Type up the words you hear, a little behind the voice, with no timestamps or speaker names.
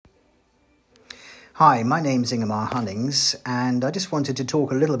Hi, my name's Ingemar, and I just wanted to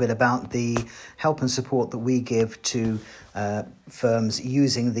talk a little bit about the help and support that we give to firms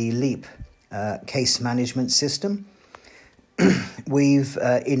using the LEAP case management system. We've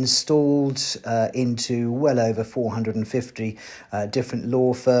installed into well over 450 different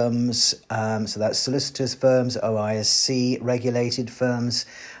law firms, so that's solicitors firms, OISC regulated firms,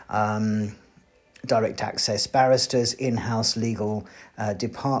 direct access barristers, in-house legal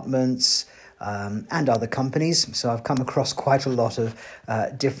departments, and other companies. So I've come across quite a lot of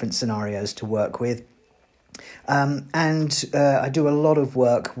different scenarios to work with. I do a lot of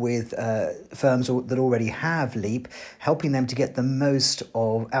work with firms that already have LEAP, helping them to get the most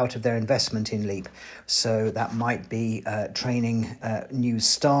out of their investment in LEAP. So that might be training new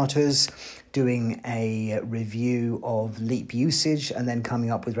starters, doing a review of LEAP usage, and then coming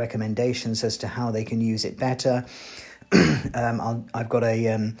up with recommendations as to how they can use it better. I've got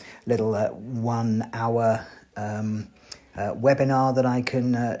a little 1 hour webinar that I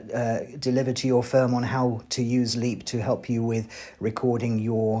can deliver to your firm on how to use LEAP to help you with recording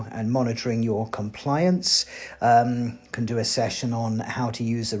and monitoring your compliance. Can do a session on how to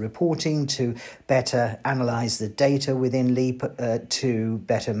use the reporting to better analyze the data within LEAP, to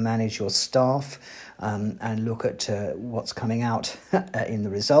better manage your staff, and look at what's coming out in the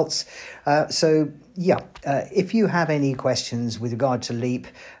results. If you have any questions with regard to LEAP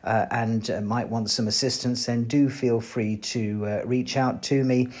and might want some assistance, then do feel free to reach out to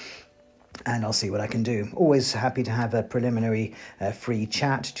me, and I'll see what I can do. Always happy to have a preliminary free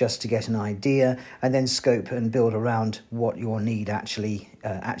chat just to get an idea, and then scope and build around what your need actually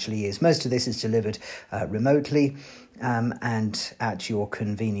is. Most of this is delivered remotely and at your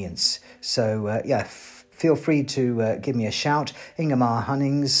convenience. So feel free to give me a shout. Ingemar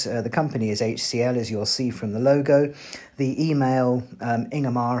Hunnings, the company is HCL, as you'll see from the logo. The email,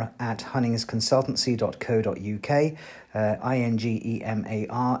 ingemar@hunningsconsultancy.co.uk,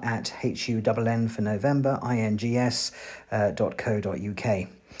 INGEMAR@HUNN for November, INGS.co.uk.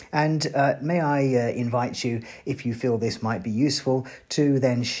 And may I invite you, if you feel this might be useful, to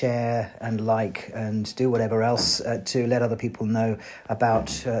then share and like and do whatever else to let other people know about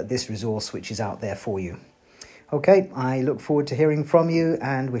this resource which is out there for you. Okay, I look forward to hearing from you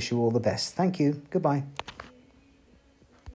and wish you all the best. Thank you. Goodbye.